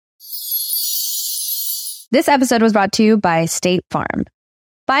This episode was brought to you by State Farm.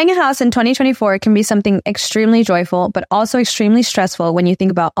 Buying a house in 2024 can be something extremely joyful, but also extremely stressful when you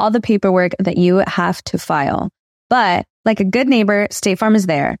think about all the paperwork that you have to file. But like a good neighbor, State Farm is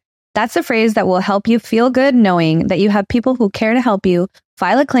there. That's the phrase that will help you feel good knowing that you have people who care to help you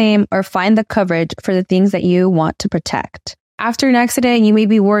file a claim or find the coverage for the things that you want to protect. After an accident, you may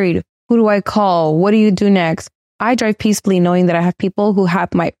be worried. Who do I call? What do you do next? I drive peacefully knowing that I have people who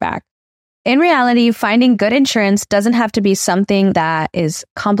have my back. In reality, finding good insurance doesn't have to be something that is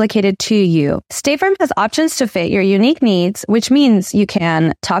complicated to you. State Farm has options to fit your unique needs, which means you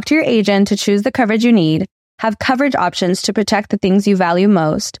can talk to your agent to choose the coverage you need, have coverage options to protect the things you value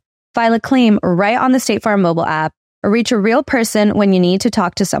most, file a claim right on the State Farm mobile app, or reach a real person when you need to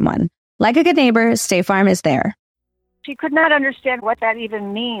talk to someone. Like a good neighbor, State Farm is there. She could not understand what that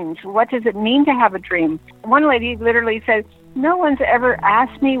even means. What does it mean to have a dream? One lady literally said, "No one's ever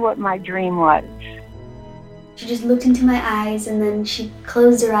asked me what my dream was." She just looked into my eyes and then she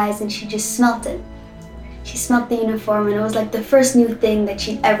closed her eyes and she just smelt it. She smelt the uniform and it was like the first new thing that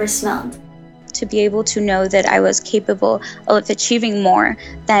she'd ever smelled. To be able to know that I was capable of achieving more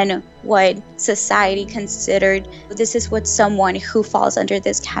than what society considered. This is what someone who falls under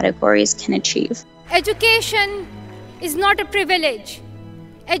these categories can achieve. Education is not a privilege.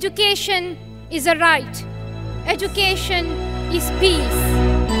 Education is a right. Education is peace.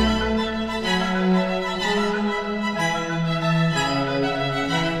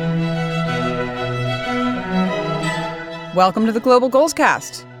 Welcome to the Global Goals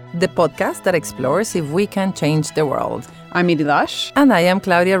Cast, the podcast that explores if we can change the world. I'm Edie Lush. And I am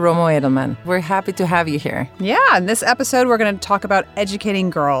Claudia Romo Edelman. We're happy to have you here. Yeah, in this episode, we're going to talk about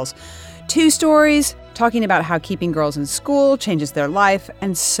educating girls. 2 stories talking about how keeping girls in school changes their life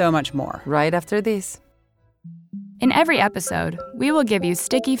and so much more. Right after this. In every episode, we will give you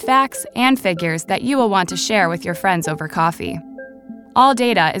sticky facts and figures that you will want to share with your friends over coffee. All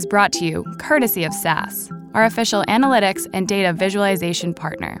data is brought to you courtesy of SAS, our official analytics and data visualization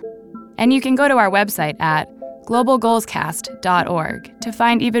partner. And you can go to our website at globalgoalscast.org to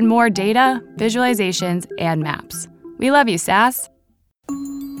find even more data, visualizations, and maps. We love you, SAS!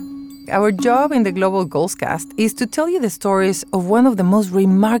 Our job in the Global Goals Cast is to tell you the stories of one of the most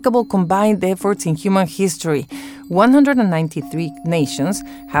remarkable combined efforts in human history. 193 nations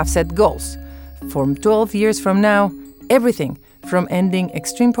have set goals. From 12 years from now, everything from ending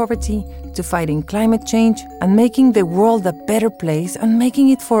extreme poverty to fighting climate change and making the world a better place and making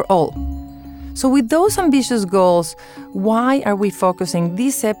it for all. So with those ambitious goals, why are we focusing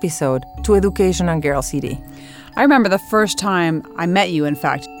this episode to education and girls, Edie? I remember the first time I met you, in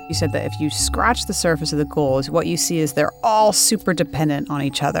fact, you said that if you scratch the surface of the goals, what you see is they're all super dependent on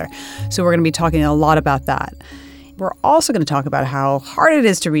each other. So we're going to be talking a lot about that. We're also going to talk about how hard it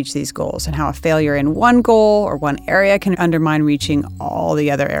is to reach these goals and how a failure in one goal or one area can undermine reaching all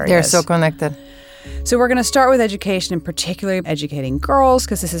the other areas. They're so connected. So we're going to start with education, and particularly educating girls,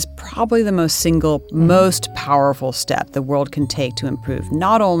 because this is probably the most powerful step the world can take to improve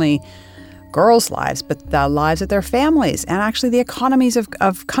not only girls' lives, but the lives of their families and actually the economies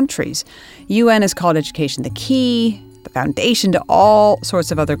of countries. UN has called education the key, the foundation to all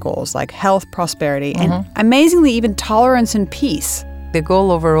sorts of other goals like health, prosperity, and amazingly even tolerance and peace. The goal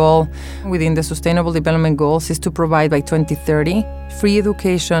overall within the Sustainable Development Goals is to provide by 2030 free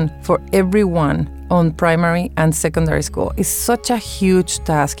education for everyone on primary and secondary school. It's such a huge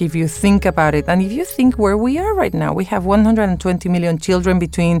task if you think about it. And if you think where we are right now, we have 120 million children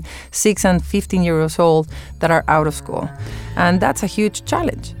between 6 and 15 years old that are out of school. And that's a huge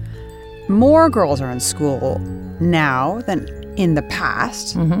challenge. More girls are in school now than in the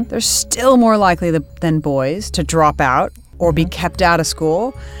past. They're still more likely than boys to drop out or be kept out of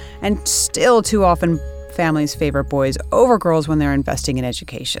school. And still too often families favor boys over girls when they're investing in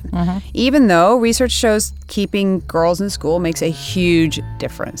education. Even though research shows keeping girls in school makes a huge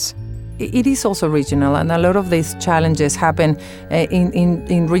difference. It is also regional, and a lot of these challenges happen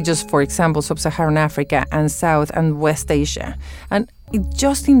in regions, for example, Sub-Saharan Africa and South and West Asia. And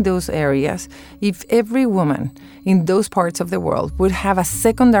just in those areas, if every woman in those parts of the world would have a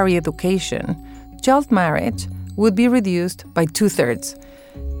secondary education, child marriage would be reduced by 2/3.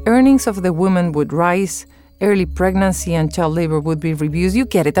 Earnings of the woman would rise, early pregnancy and child labor would be reduced. You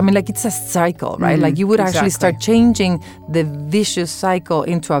get it. I mean, like, it's a cycle, right? Like, you would actually start changing the vicious cycle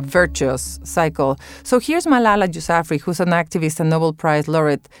into a virtuous cycle. So here's Malala Yousafzai, who's an activist and Nobel Prize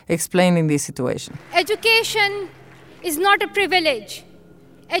laureate, explaining this situation. Education is not a privilege.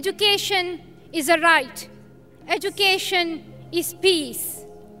 Education is a right. Education is peace.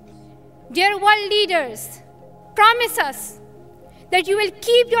 Dear world leaders, promise us that you will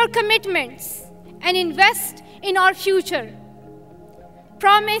keep your commitments and invest in our future.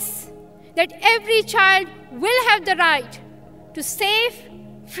 Promise that every child will have the right to safe,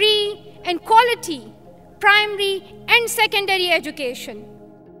 free, and quality primary and secondary education.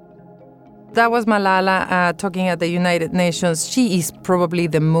 That was Malala talking at the United Nations. She is probably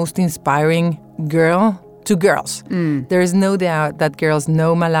the most inspiring girl to girls. There is no doubt that girls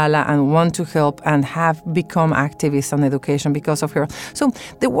know Malala and want to help and have become activists on education because of her. So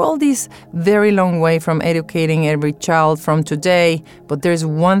the world is very long way from educating every child from today, but there's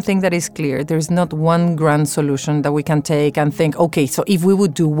one thing that is clear. There's not one grand solution that we can take and think, okay, so if we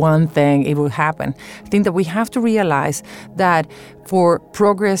would do one thing, it would happen. I think that we have to realize that for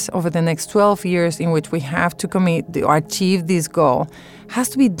progress over the next 12 years in which we have to commit to achieve this goal, has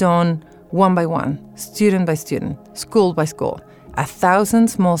to be done one by one, student by student, school by school, 1,000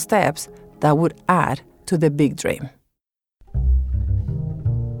 small steps that would add to the big dream.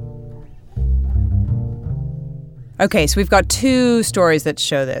 Okay, so we've got two stories that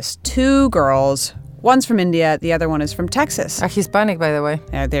show this. Two girls, one's from India, the other one is from Texas. A Hispanic, by the way.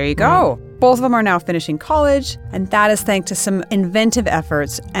 There you go. Both of them are now finishing college, and that is thanks to some inventive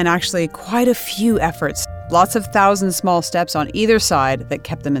efforts and actually quite a few efforts. Lots of 1,000 small steps on either side that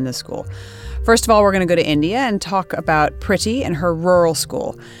kept them in the school. First of all, we're going to go to India and talk about Priti and her rural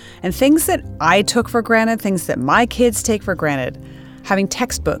school. And things that I took for granted, things that my kids take for granted. Having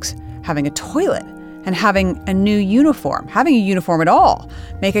textbooks, having a toilet, and having a new uniform, having a uniform at all,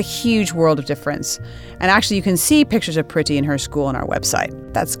 make a huge world of difference. And actually, you can see pictures of Priti in her school on our website.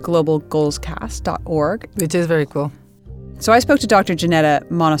 That's globalgoalscast.org. Which is very cool. So I spoke to Dr. Janetta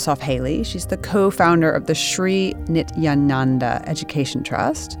Monosoff-Haley. She's the co-founder of the Sri Nityananda Education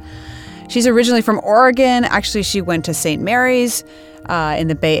Trust. She's originally from Oregon. Actually, she went to St. Mary's in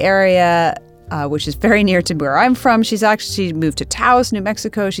the Bay Area, which is very near to where I'm from. She moved to Taos, New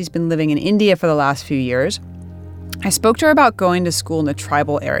Mexico. She's been living in India for the last few years. I spoke to her about going to school in the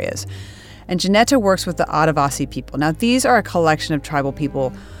tribal areas. And Janetta works with the Adivasi people. Now, these are a collection of tribal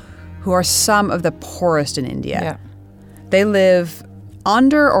people who are some of the poorest in India. Yeah. They live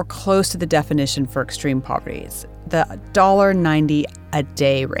under or close to the definition for extreme poverty. It's the $1.90 a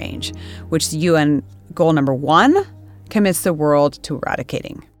day range, which the UN goal number 1 commits the world to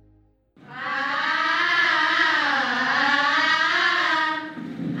eradicating.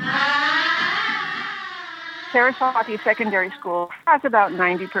 Saraswati Secondary School has about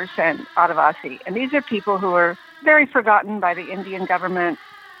 90% Adivasi, and these are people who are very forgotten by the Indian government.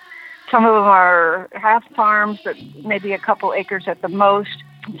 Some of them are half farms, but maybe a couple acres at the most.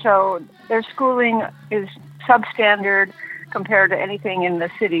 So their schooling is substandard compared to anything in the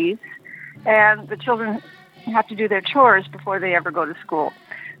cities. And the children have to do their chores before they ever go to school.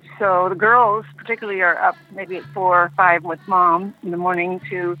 So the girls particularly are up maybe at 4 or 5 with mom in the morning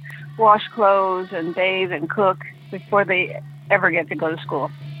to wash clothes and bathe and cook before they ever get to go to school.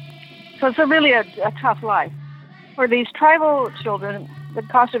 So it's really a tough life. For these tribal children, the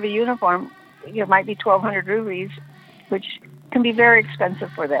cost of a uniform might be 1,200 rupees, which can be very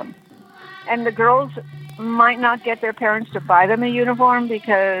expensive for them. And the girls might not get their parents to buy them a uniform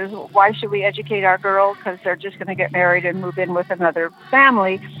because why should we educate our girl? Because they're just going to get married and move in with another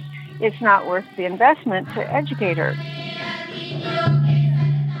family. It's not worth the investment to educate her.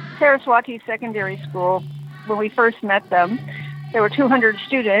 Saraswati Secondary School, when we first met them, there were 200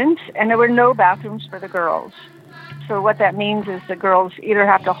 students and there were no bathrooms for the girls. So what that means is the girls either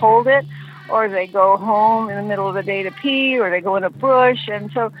have to hold it or they go home in the middle of the day to pee or they go in a bush.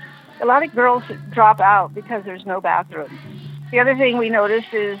 And so a lot of girls drop out because there's no bathroom. The other thing we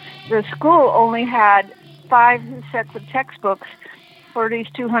noticed is the school only had 5 sets of textbooks for these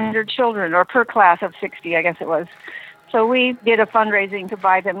 200 children, or per class of 60, I guess it was. So we did a fundraising to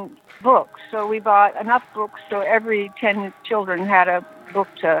buy them books. So we bought enough books so every 10 children had a book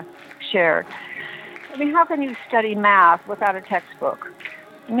to share. I mean, how can you study math without a textbook?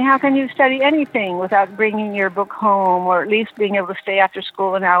 I mean, how can you study anything without bringing your book home or at least being able to stay after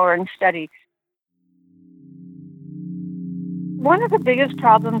school an hour and study? One of the biggest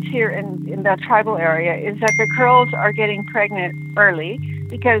problems here in the tribal area is that the girls are getting pregnant early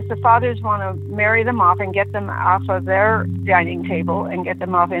because the fathers want to marry them off and get them off of their dining table and get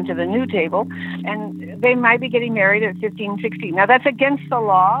them off into the new table. And they might be getting married at 15, 16. Now, that's against the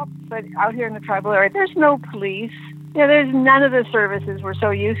law, but out here in the tribal area, there's no police. There's none of the services we're so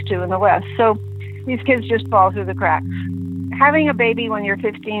used to in the West. So these kids just fall through the cracks. Having a baby when you're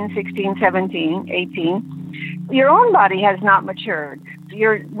 15, 16, 17, 18, your own body has not matured.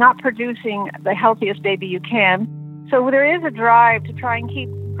 You're not producing the healthiest baby you can. So there is a drive to try and keep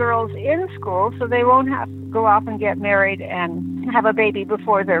girls in school so they won't have to go off and get married and have a baby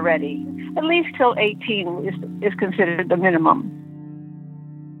before they're ready. at least till 18 is considered the minimum.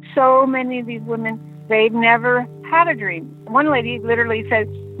 So many of these women, they've never had a dream. One lady literally said,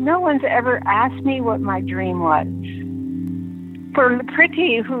 "No one's ever asked me what my dream was." For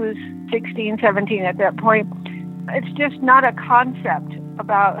Priti, who's 16, 17 at that point, it's just not a concept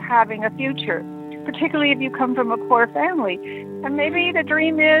about having a future, particularly if you come from a poor family. And maybe the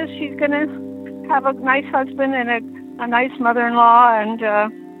dream is she's going to have a nice husband and a nice mother-in-law, and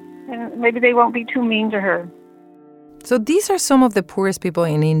maybe they won't be too mean to her. So these are some of the poorest people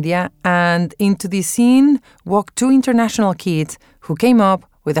in India, and into this scene walked two international kids who came up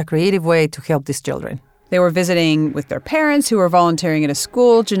with a creative way to help these children. They were visiting with their parents who were volunteering at a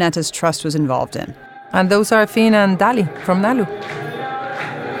school Janetta's trust was involved in. And those are Finn and Dali from Nalu.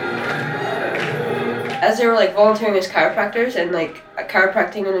 As they were volunteering as chiropractors and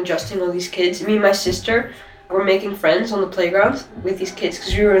chiropractic and adjusting all these kids, me and my sister were making friends on the playground with these kids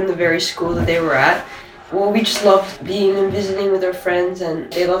because we were in the very school that they were at. Well, we just loved being and visiting with our friends,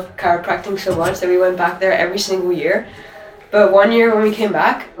 and they loved chiropractic so much that we went back there every single year. But one year when we came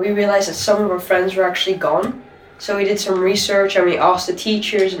back, we realized that some of our friends were actually gone. So we did some research and we asked the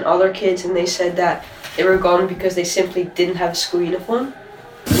teachers and other kids, and they said that they were gone because they simply didn't have a school uniform.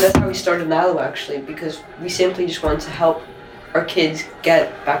 And that's how we started Nalu, actually, because we simply just wanted to help our kids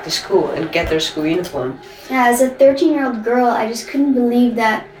get back to school and get their school uniform. Yeah, as a 13-year-old girl, I just couldn't believe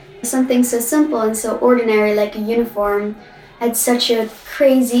that something so simple and so ordinary like a uniform had such a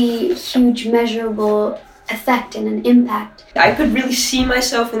crazy, huge, measurable effect and an impact. I could really see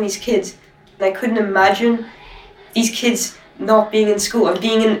myself in these kids, and I couldn't imagine these kids not being in school and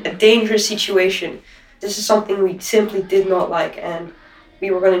being in a dangerous situation. This is something we simply did not like, and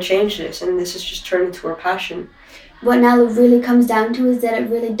we were going to change this, and this has just turned into our passion. What Nalu really comes down to is that it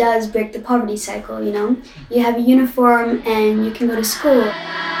really does break the poverty cycle, you know? You have a uniform and you can go to school.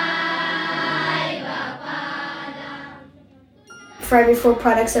 For every 4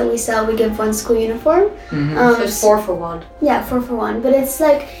 products that we sell, we give 1 school uniform. Mm-hmm. So it's 4 for 1. Yeah, 4 for 1. But it's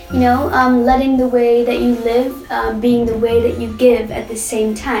letting the way that you live being the way that you give at the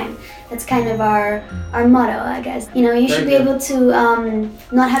same time. That's kind of our motto, I guess. You should be able to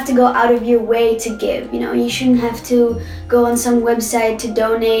not have to go out of your way to give. You shouldn't have to go on some website to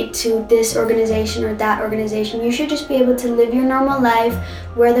donate to this organization or that organization. You should just be able to live your normal life,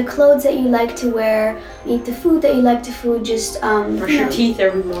 wear the clothes that you like to wear, eat the food that you like to food, just brush your teeth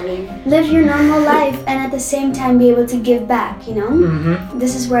every morning. Live your normal life and at the same time be able to give back, Mm-hmm.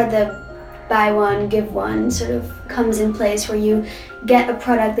 This is where the buy one, give one sort of comes in place, where you get a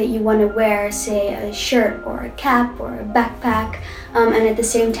product that you want to wear, say a shirt or a cap or a backpack, and at the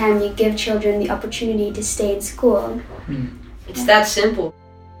same time you give children the opportunity to stay in school. It's that simple.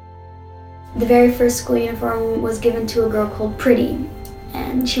 The very first school uniform was given to a girl called Priti,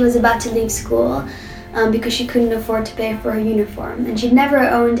 and she was about to leave school because she couldn't afford to pay for her uniform, and she'd never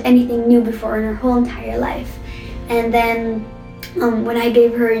owned anything new before in her whole entire life. And then when I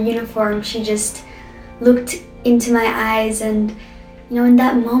gave her a uniform, she just looked into my eyes, and in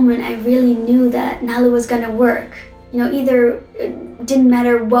that moment I really knew that Nalu was gonna work. Either it didn't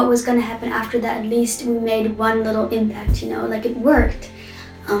matter what was gonna happen after that, at least we made one little impact, it worked.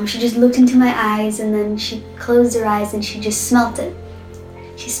 She just looked into my eyes, and then she closed her eyes and she just smelt it.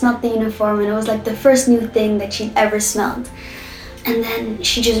 She smelt the uniform, and it was like the first new thing that she'd ever smelled. And then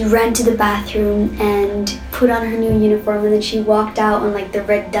she just ran to the bathroom and put on her new uniform, and then she walked out on the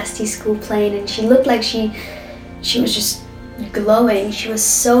red dusty school plane, and she looked like she was just glowing. She was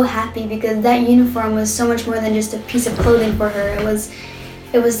so happy because that uniform was so much more than just a piece of clothing for her. It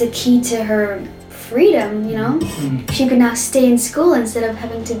was the key to her freedom, She could now stay in school instead of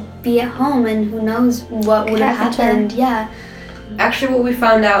having to be at home, and who knows what would have happened. Yeah. Actually, what we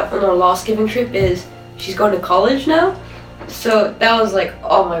found out on our last giving trip is she's going to college now. So that was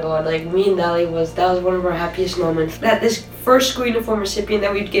oh my god, me and Dali that was one of our happiest moments. That this first school uniform recipient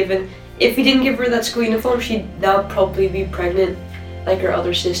that we'd given, if we didn't give her that school uniform, she'd now probably be pregnant like her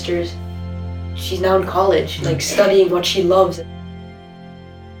other sisters. She's now in college, studying what she loves.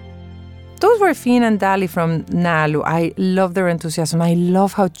 Those were Finn and Dali from Nalu. I love their enthusiasm. I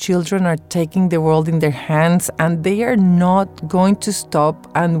love how children are taking the world in their hands, and they are not going to stop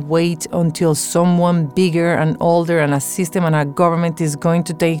and wait until someone bigger and older and a system and a government is going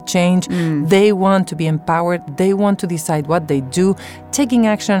to take change. They want to be empowered. They want to decide what they do, taking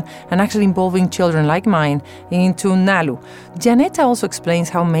action and actually involving children like mine into Nalu. Janetta also explains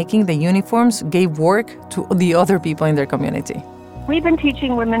how making the uniforms gave work to the other people in their community. We've been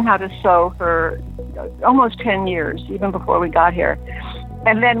teaching women how to sew for almost 10 years, even before we got here.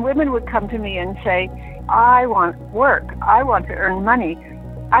 And then women would come to me and say, I want work. I want to earn money.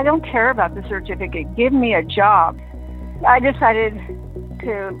 I don't care about the certificate. Give me a job. I decided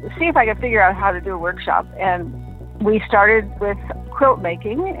to see if I could figure out how to do a workshop. And we started with quilt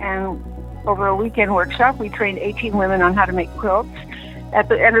making. And over a weekend workshop, we trained 18 women on how to make quilts. At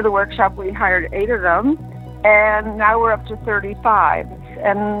the end of the workshop, we hired 8 of them. And now we're up to 35.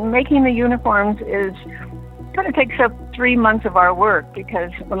 And making the uniforms kind of takes up 3 months of our work,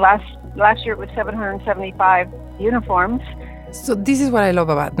 because last year it was 775 uniforms. So this is what I love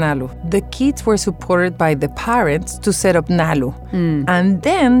about NALU. The kids were supported by the parents to set up NALU. And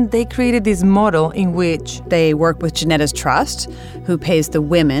then they created this model in which they work with Janetta's Trust, who pays the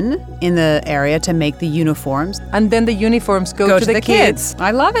women in the area to make the uniforms. And then the uniforms go to the kids.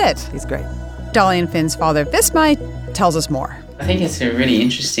 I love it. It's great. Dolly and Finn's father, Vismay, tells us more. I think it's a really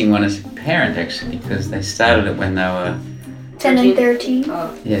interesting one as a parent, actually, because they started it when they were 10 and 13.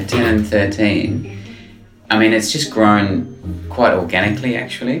 Yeah, 10 and 13. I mean, it's just grown quite organically,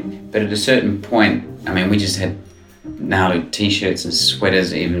 actually. But at a certain point, I mean, we just had NALU t-shirts and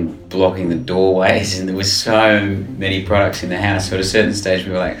sweaters even blocking the doorways, and there was so many products in the house. So at a certain stage,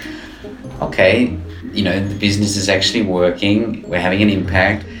 we were like, okay, you know, the business is actually working. We're having an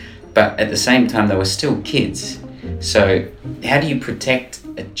impact. But at the same time, they were still kids. So how do you protect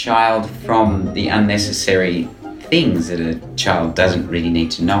a child from the unnecessary things that a child doesn't really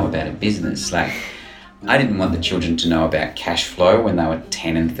need to know about a business? Like, I didn't want the children to know about cash flow when they were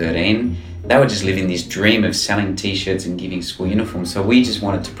 10 and 13. They were just living this dream of selling t-shirts and giving school uniforms. So we just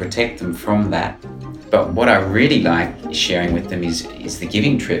wanted to protect them from that. But what I really like sharing with them is the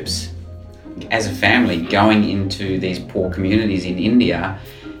giving trips. As a family, going into these poor communities in India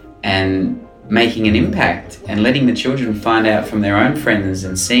and making an impact and letting the children find out from their own friends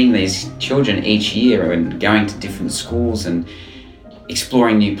and seeing these children each year and going to different schools and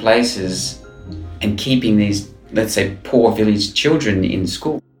exploring new places and keeping these, let's say, poor village children in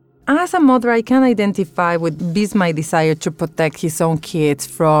school. As a mother, I can identify with Vismay's desire to protect his own kids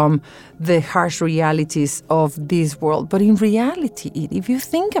from the harsh realities of this world. But in reality, if you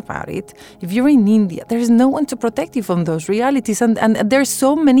think about it, if you're in India, there's no one to protect you from those realities. And there's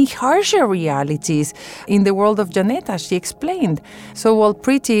so many harsher realities in the world of Janetta, she explained. So while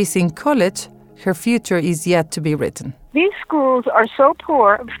Preeti is in college, her future is yet to be written. These schools are so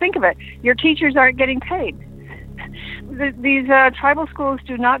poor. Think of it. Your teachers aren't getting paid. These tribal schools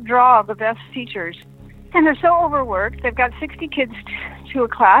do not draw the best teachers. And they're so overworked. They've got 60 kids to a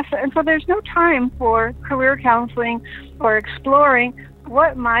class. And so there's no time for career counseling or exploring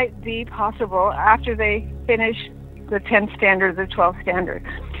what might be possible after they finish the 10th standard, the 12th standard.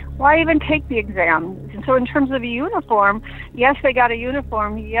 Why even take the exam? So in terms of a uniform, yes, they got a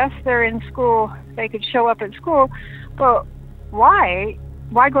uniform. Yes, they're in school. They could show up at school. But why?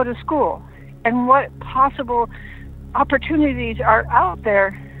 Why go to school? And what possible opportunities are out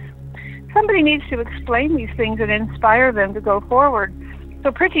there? Somebody needs to explain these things and inspire them to go forward.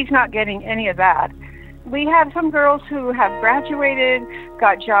 So Preeti's not getting any of that. We have some girls who have graduated,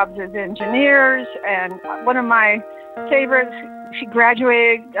 got jobs as engineers, and one of my favorites, she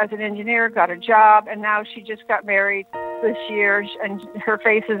graduated as an engineer, got a job, and now she just got married this year, and her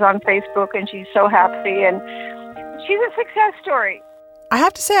face is on Facebook, and she's so happy, and she's a success story. I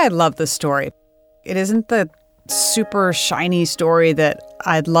have to say I love this story. It isn't the super shiny story that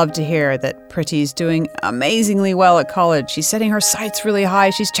I'd love to hear, that Preeti's doing amazingly well at college. She's setting her sights really high.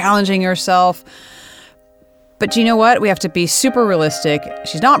 She's challenging herself. But you know what? We have to be super realistic.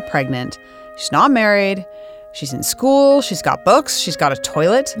 She's not pregnant. She's not married. She's in school. She's got books. She's got a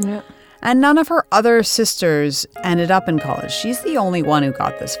toilet. Yeah. And none of her other sisters ended up in college. She's the only one who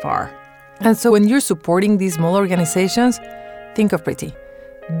got this far. And so when you're supporting these small organizations, think of Preeti.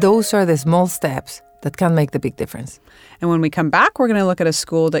 Those are the small steps that can make the big difference. And when we come back, we're going to look at a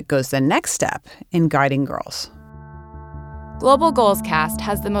school that goes the next step in guiding girls. Global Goals Cast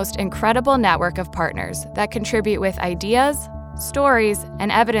has the most incredible network of partners that contribute with ideas, stories,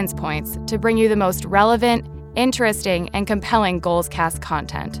 and evidence points to bring you the most relevant, interesting, and compelling Goals Cast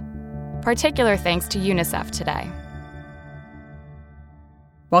content. Particular thanks to UNICEF today.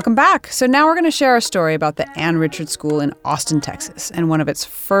 Welcome back. So now we're going to share a story about the Ann Richards School in Austin, Texas, and one of its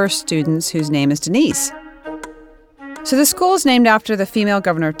first students whose name is Denise. So the school is named after the female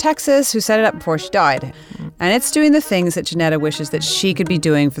governor of Texas who set it up before she died. And it's doing the things that Janetta wishes that she could be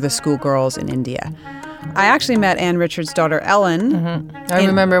doing for the schoolgirls in India. I actually met Ann Richards' daughter, Ellen. Mm-hmm. I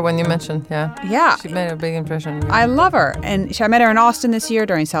remember when you mentioned, Yeah. She made a big impression. I love her. And I met her in Austin this year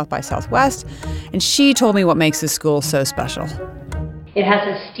during South by Southwest. And she told me what makes this school so special. It has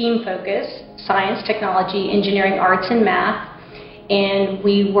a STEAM focus, science, technology, engineering, arts, and math. And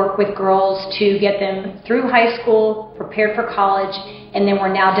we work with girls to get them through high school, prepared for college, and then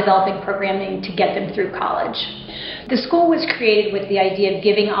we're now developing programming to get them through college. The school was created with the idea of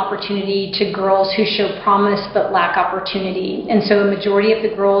giving opportunity to girls who show promise but lack opportunity. And so a majority of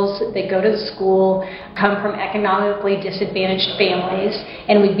the girls that go to the school come from economically disadvantaged families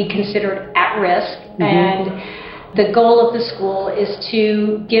and would be considered at risk. And the goal of the school is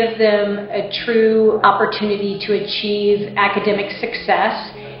to give them a true opportunity to achieve academic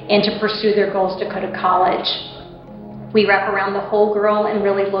success and to pursue their goals to go to college. We wrap around the whole girl and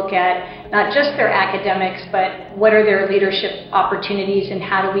really look at not just their academics, but what are their leadership opportunities and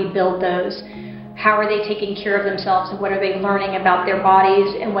how do we build those? How are they taking care of themselves and what are they learning about their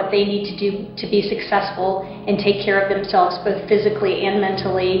bodies and what they need to do to be successful and take care of themselves both physically and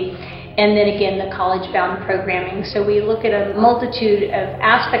mentally? And then again, the college-bound programming. So we look at a multitude of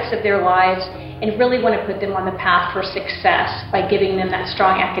aspects of their lives and really want to put them on the path for success by giving them that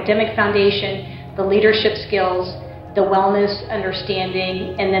strong academic foundation, the leadership skills, the wellness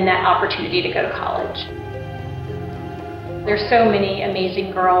understanding, and then that opportunity to go to college. There's so many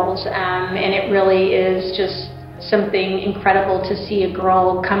amazing girls, and it really is just something incredible to see a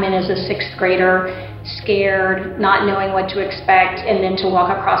girl come in as a sixth grader, scared, not knowing what to expect, and then to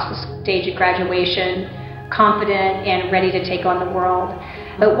walk across the stage at graduation, confident and ready to take on the world.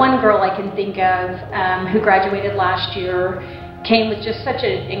 But one girl I can think of who graduated last year came with just such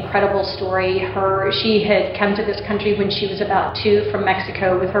an incredible story. She had come to this country when she was about 2 from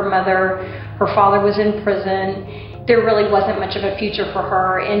Mexico with her mother. Her father was in prison. There really wasn't much of a future for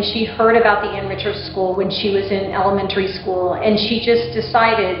her, and she heard about the Ann Richards School when she was in elementary school, and she just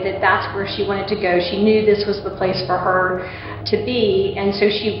decided that that's where she wanted to go. She knew this was the place for her to be, and so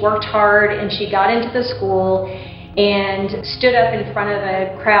she worked hard and she got into the school and stood up in front of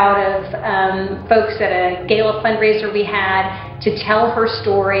a crowd of folks at a gala fundraiser we had to tell her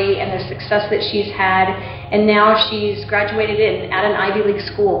story and the success that she's had. And now she's graduated at an Ivy League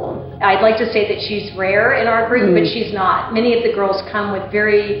school. I'd like to say that she's rare in our group, but she's not. Many of the girls come with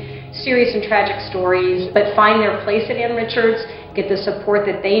very serious and tragic stories, but find their place at Ann Richards, get the support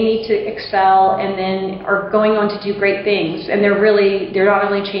that they need to excel, and then are going on to do great things. And they're not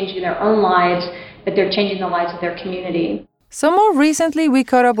only changing their own lives, but they're changing the lives of their community. So more recently, we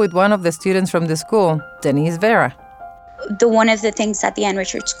caught up with one of the students from the school, Denise Vera. One of the things that the Ann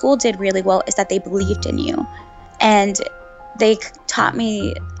Richards School did really well is that they believed in you. And they taught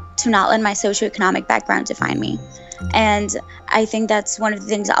me to not let my socioeconomic background define me. And I think that's one of the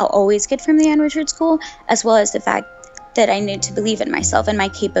things I'll always get from the Ann Richards School, as well as the fact that I need to believe in myself and my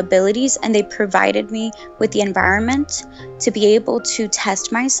capabilities, and they provided me with the environment to be able to test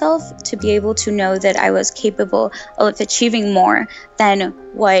myself, to be able to know that I was capable of achieving more than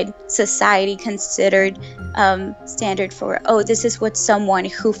what society considered standard for, this is what someone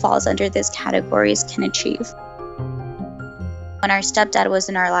who falls under these categories can achieve. When our stepdad was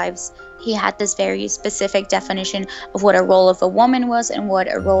in our lives, he had this very specific definition of what a role of a woman was and what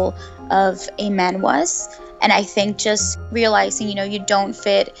a role of a man was. And I think just realizing, you don't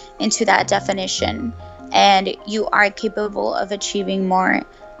fit into that definition and you are capable of achieving more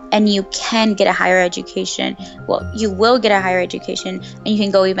and you can get a higher education. Well, you will get a higher education and you can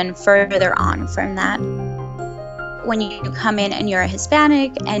go even further on from that. When you come in and you're a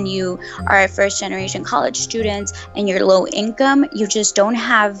Hispanic and you are a first-generation college student and you're low income, you just don't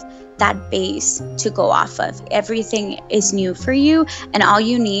have that base to go off of. Everything is new for you, and all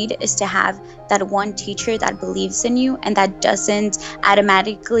you need is to have that one teacher that believes in you and that doesn't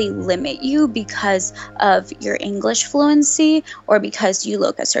automatically limit you because of your English fluency or because you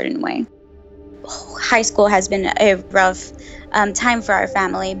look a certain way. High school has been a rough time for our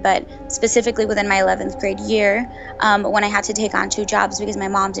family, but specifically within my 11th grade year, when I had to take on 2 jobs because my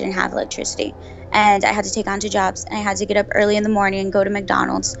mom didn't have electricity. And I had to take on 2 jobs, and I had to get up early in the morning and go to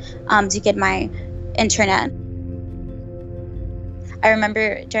McDonald's to get my internet. I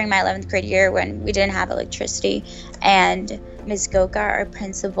remember during my 11th grade year when we didn't have electricity, and Ms. Goka, our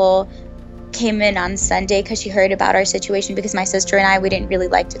principal, came in on Sunday because she heard about our situation, because my sister and I, we didn't really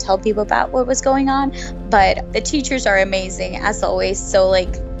like to tell people about what was going on. But the teachers are amazing, as always. So,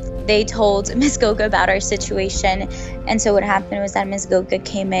 they told Ms. Goka about our situation. And so what happened was that Ms. Goka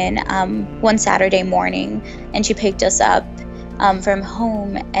came in one Saturday morning, and she picked us up from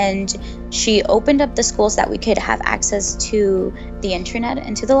home, and she opened up the school so that we could have access to the internet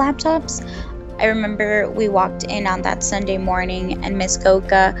and to the laptops. I remember we walked in on that Sunday morning, and Ms.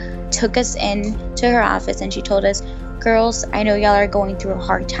 Goka took us in to her office, and she told us, Girls, I know y'all are going through a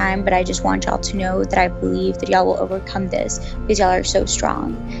hard time, but I just want y'all to know that I believe that y'all will overcome this because y'all are so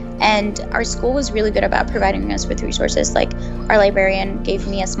strong. And our school was really good about providing us with resources. Like, our librarian gave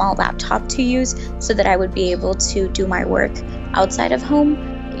me a small laptop to use so that I would be able to do my work outside of home.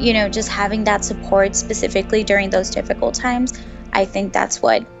 You know, just having that support specifically during those difficult times, I think that's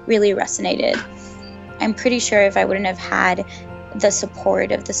what really resonated. I'm pretty sure if I wouldn't have had the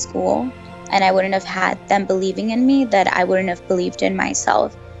support of the school and I wouldn't have had them believing in me, that I wouldn't have believed in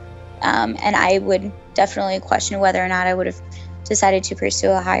myself. And I would definitely question whether or not I would have decided to pursue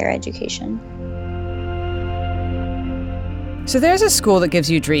a higher education. So there's a school that gives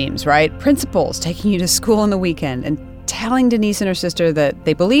you dreams, right? Principals taking you to school on the weekend and telling Denise and her sister that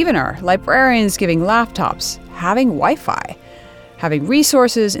they believe in her. Librarians giving laptops, having Wi-Fi, having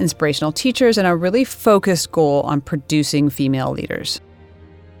resources, inspirational teachers, and a really focused goal on producing female leaders.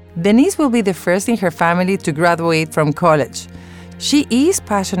 Denise will be the first in her family to graduate from college. She is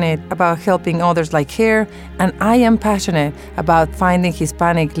passionate about helping others like her, and I am passionate about finding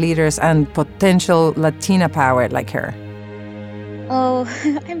Hispanic leaders and potential Latina power like her. Oh,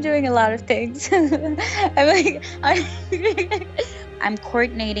 I'm doing a lot of things. I'm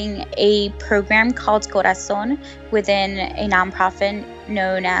coordinating a program called Corazon within a nonprofit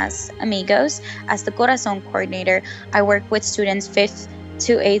known as Amigos. As the Corazon coordinator, I work with students 5th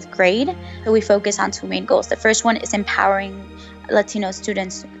to 8th grade. So we focus on two main goals. The first one is empowering Latino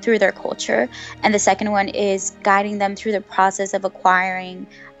students through their culture, and the second one is guiding them through the process of acquiring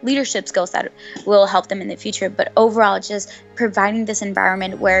leadership skills that will help them in the future. But overall, just providing this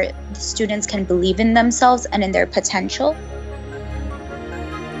environment where the students can believe in themselves and in their potential.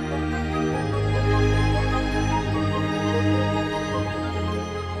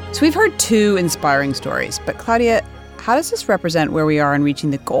 So we've heard two inspiring stories, but Claudia, how does this represent where we are in reaching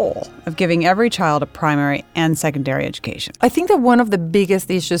the goal of giving every child a primary and secondary education? I think that one of the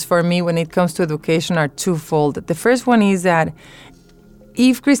biggest issues for me when it comes to education are twofold. The first one is that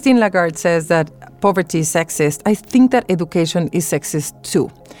if Christine Lagarde says that poverty is sexist, I think that education is sexist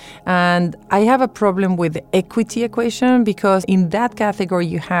too. And I have a problem with the equity equation because in that category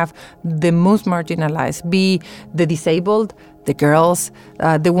you have the most marginalized, be the disabled, the girls,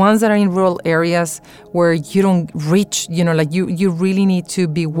 the ones that are in rural areas where you don't reach, you really need to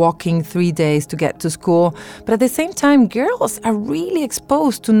be walking 3 days to get to school. But at the same time, girls are really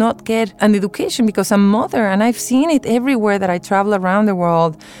exposed to not get an education because a mother, and I've seen it everywhere that I travel around the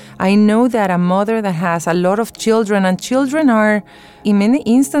world, I know that a mother that has a lot of children, and children are, in many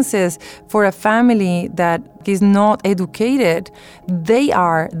instances, for a family that is not educated, they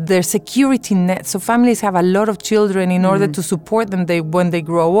are their security net. So families have a lot of children in order to support them when they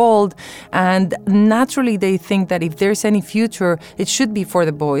grow old. And naturally, they think that if there's any future, it should be for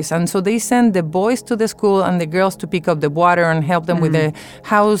the boys. And so they send the boys to the school and the girls to pick up the water and help them with the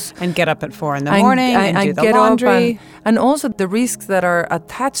house. And get up at 4 a.m. and do the laundry. And also the risks that are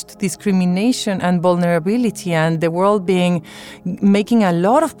attached to discrimination and vulnerability, and the world making a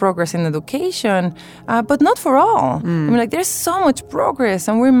lot of progress in education, but not for all. I mean, there's so much progress,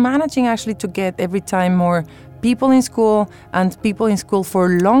 and we're managing actually to get every time more people in school and people in school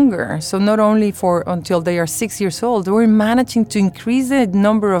for longer. So not only for until they are 6 years old, we're managing to increase the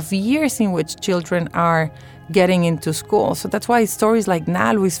number of years in which children are getting into school. So that's why stories like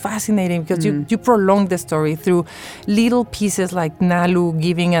Nalu is fascinating, because you prolong the story through little pieces like Nalu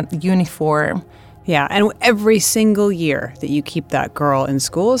giving a uniform. Yeah, and every single year that you keep that girl in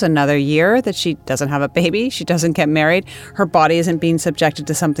school is another year that she doesn't have a baby, she doesn't get married, her body isn't being subjected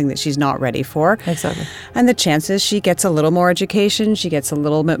to something that she's not ready for. Exactly. And the chances she gets a little more education, she gets a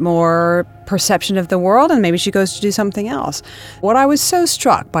little bit more perception of the world, and maybe she goes to do something else. What I was so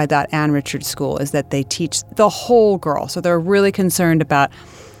struck by that Ann Richards School is that they teach the whole girl. So they're really concerned about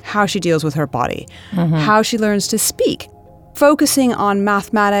how she deals with her body, how she learns to speak, focusing on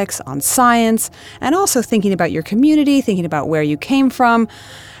mathematics, on science, and also thinking about your community, thinking about where you came from,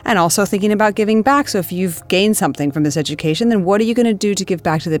 and also thinking about giving back. So if you've gained something from this education, then what are you going to do to give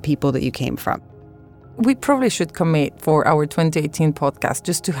back to the people that you came from? We probably should commit for our 2018 podcast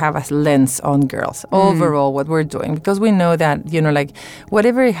just to have a lens on girls, overall what we're doing, because we know that,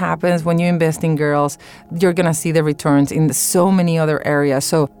 whatever happens when you invest in girls, you're going to see the returns in so many other areas.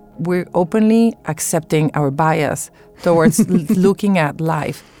 So we're openly accepting our bias towards looking at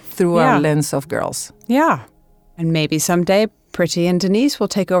life through our lens of girls. Yeah. And maybe someday Priti and Denise will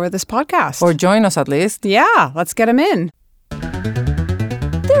take over this podcast. Or join us at least. Yeah, let's get them in.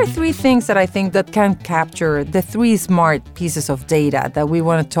 There are 3 things that I think that can capture the 3 smart pieces of data that we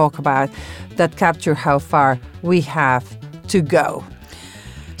want to talk about that capture how far we have to go.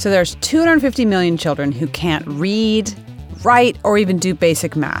 So there's 250 million children who can't read, write, or even do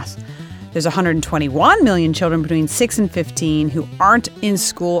basic math. There's 121 million children between 6 and 15 who aren't in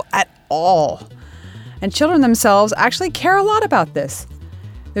school at all. And children themselves actually care a lot about this.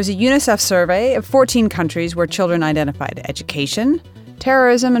 There's a UNICEF survey of 14 countries where children identified education,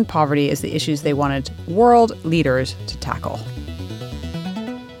 terrorism, and poverty as the issues they wanted world leaders to tackle.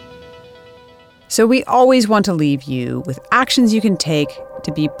 So we always want to leave you with actions you can take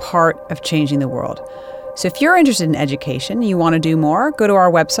to be part of changing the world. So if you're interested in education and you want to do more, go to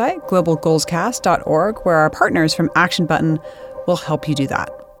our website, globalgoalscast.org, where our partners from Action Button will help you do that.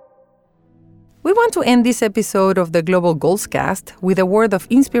 We want to end this episode of the Global Goals Cast with a word of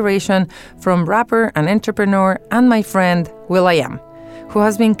inspiration from rapper and entrepreneur and my friend will.i.am, who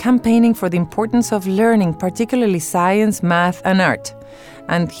has been campaigning for the importance of learning, particularly science, math, and art.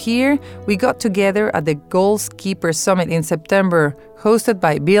 And here we got together at the Goals Keeper Summit in September, hosted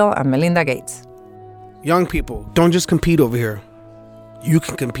by Bill and Melinda Gates. Young people, don't just compete over here. You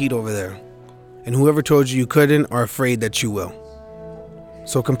can compete over there. And whoever told you couldn't are afraid that you will.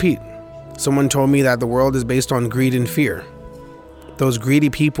 So compete. Someone told me that the world is based on greed and fear. Those greedy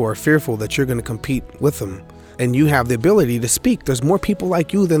people are fearful that you're going to compete with them. And you have the ability to speak. There's more people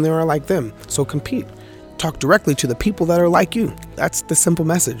like you than there are like them. So compete. Talk directly to the people that are like you. That's the simple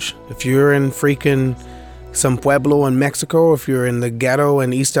message. If you're in freaking some pueblo in Mexico, if you're in the ghetto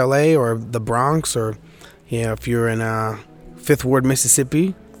in East LA or the Bronx, or if you're in Fifth Ward,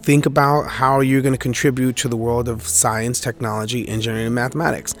 Mississippi, think about how you're going to contribute to the world of science, technology, engineering, and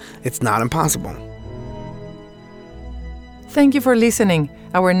mathematics. It's not impossible. Thank you for listening.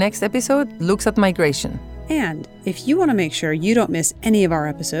 Our next episode looks at migration. And if you want to make sure you don't miss any of our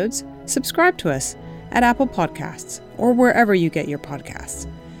episodes, subscribe to us at Apple Podcasts or wherever you get your podcasts.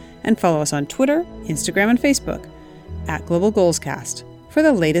 And follow us on Twitter, Instagram, and Facebook at Global Goals Cast for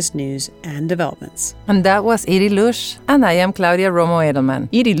the latest news and developments. And that was Edie Lush, and I am Claudia Romo Edelman.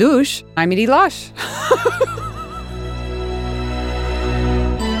 Edie Lush? I'm Edie Lush.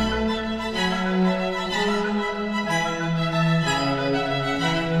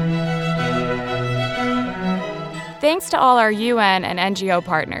 Thanks to all our UN and NGO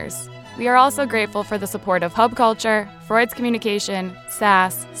partners. We are also grateful for the support of Hub Culture, Freud's Communication,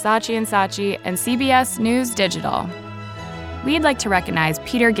 SAS, Saatchi & Saatchi, and CBS News Digital. We'd like to recognize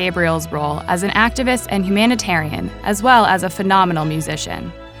Peter Gabriel's role as an activist and humanitarian, as well as a phenomenal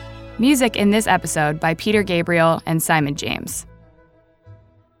musician. Music in this episode by Peter Gabriel and Simon James.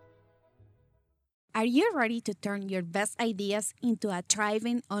 Are you ready to turn your best ideas into a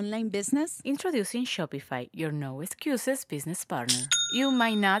thriving online business? Introducing Shopify, your no excuses business partner. You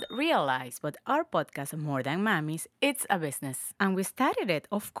might not realize, but our podcast, More Than Mommies, it's a business. And we started it,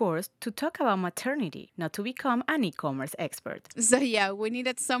 of course, to talk about maternity, not to become an e-commerce expert. So yeah, we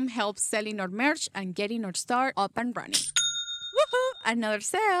needed some help selling our merch and getting our store up and running. Woohoo! Another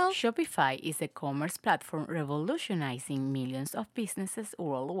sale! Shopify is a commerce platform revolutionizing millions of businesses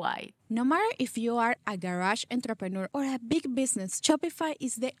worldwide. No matter if you are a garage entrepreneur or a big business, Shopify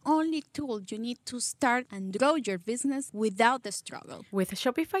is the only tool you need to start and grow your business without the struggle. With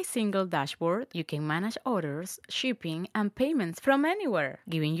Shopify's single dashboard, you can manage orders, shipping, and payments from anywhere,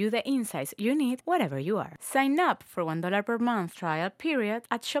 giving you the insights you need wherever you are. Sign up for $1 per month trial period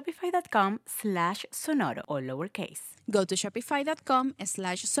at shopify.com/Sonoro, all lowercase. Go to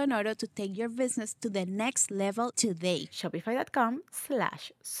shopify.com/Sonoro to take your business to the next level today.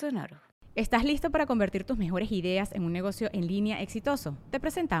 Shopify.com/Sonoro. ¿Estás listo para convertir tus mejores ideas en un negocio en línea exitoso? Te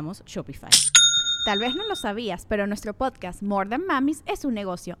presentamos Shopify. Tal vez no lo sabías, pero nuestro podcast More Than Mommies es un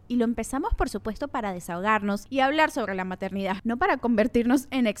negocio y lo empezamos por supuesto para desahogarnos y hablar sobre la maternidad, no para convertirnos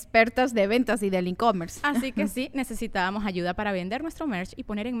en expertas de ventas y del e-commerce. Así que sí, necesitábamos ayuda para vender nuestro merch y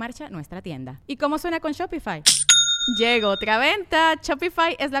poner en marcha nuestra tienda. ¿Y cómo suena con Shopify? Llegó otra venta.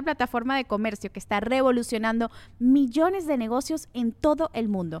 Shopify es la plataforma de comercio que está revolucionando millones de negocios en todo el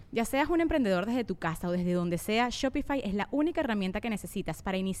mundo. Ya seas un emprendedor desde tu casa o desde donde sea, Shopify es la única herramienta que necesitas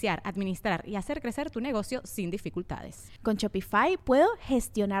para iniciar, administrar y hacer crecer tu negocio sin dificultades. Con Shopify puedo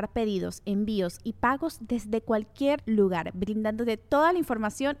gestionar pedidos, envíos y pagos desde cualquier lugar, brindándote toda la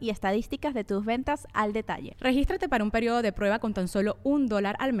información y estadísticas de tus ventas al detalle. Regístrate para un periodo de prueba con tan solo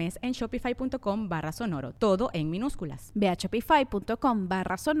 $1 al mes en shopify.com/sonoro, todo en minúsculas. Ve a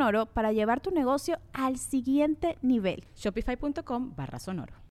shopify.com/sonoro para llevar tu negocio al siguiente nivel.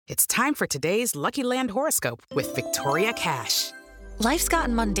 Shopify.com/sonoro. It's time for today's Lucky Land horoscope with Victoria Cash. Life's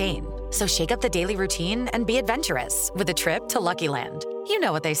gotten mundane, so shake up the daily routine and be adventurous with a trip to Lucky Land. You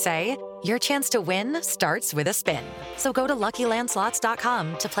know what they say. Your chance to win starts with a spin. So go to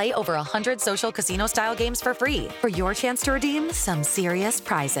LuckyLandSlots.com to play over 100 social casino-style games for free for your chance to redeem some serious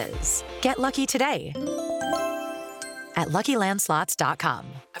prizes. Get lucky today at LuckyLandSlots.com.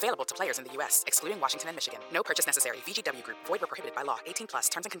 Available to players in the U.S., excluding Washington and Michigan. No purchase necessary. VGW Group. Void where prohibited by law. 18+.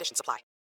 Terms and conditions apply.